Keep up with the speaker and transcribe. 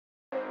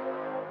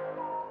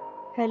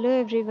Hello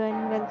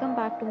everyone, welcome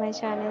back to my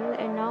channel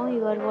and now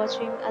you are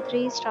watching a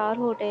 3-star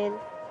hotel.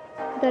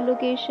 The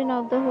location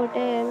of the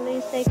hotel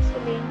is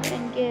excellent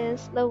and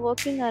guests love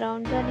walking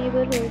around the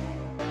neighborhood.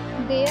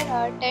 There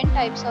are 10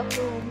 types of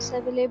rooms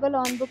available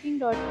on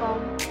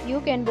booking.com. You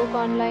can book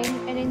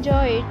online and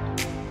enjoy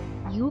it.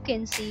 You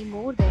can see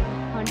more than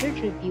 100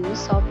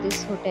 reviews of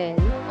this hotel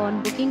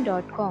on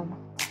booking.com.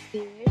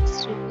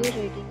 Its review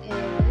rating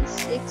is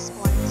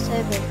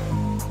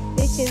 6.7,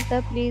 which is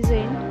the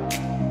pleasant.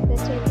 The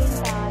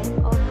check-in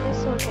time of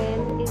this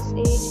hotel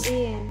is 8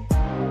 a.m.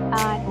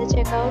 and the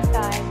checkout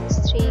time is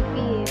 3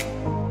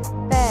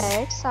 p.m.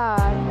 Pets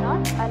are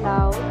not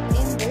allowed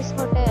in this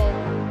hotel.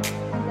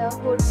 The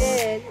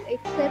hotel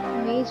accepts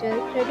major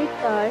credit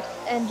cards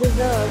and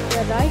reserves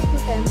the right to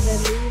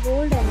temporarily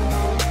hold an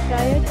amount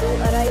prior to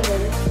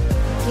arrival.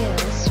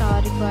 Guests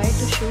are required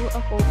to show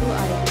a photo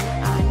ID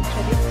and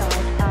credit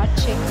card at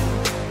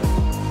check-in.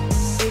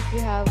 If you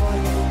have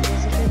already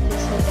visited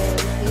this hotel,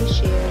 please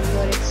share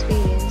your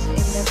experience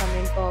in the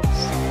comment box.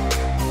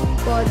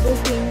 For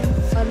booking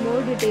or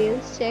more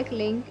details, check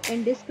link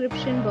in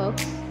description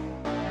box.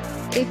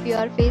 If you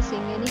are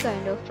facing any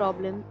kind of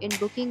problem in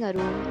booking a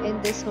room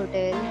in this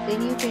hotel,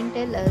 then you can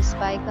tell us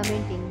by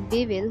commenting.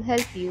 We will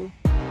help you.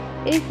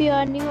 If you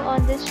are new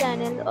on this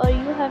channel or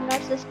you have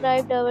not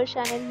subscribed our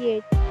channel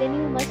yet, then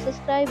you must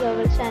subscribe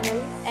our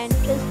channel and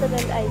press the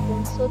bell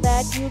icon so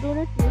that you do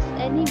not miss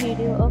any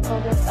video of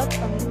our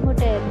upcoming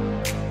hotel.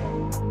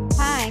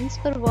 Thanks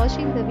for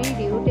watching the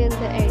video till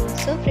the end.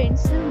 So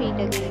friends, we'll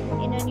meet again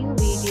in a new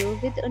video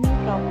with a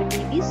new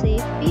property. Be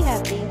safe, be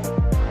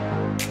happy.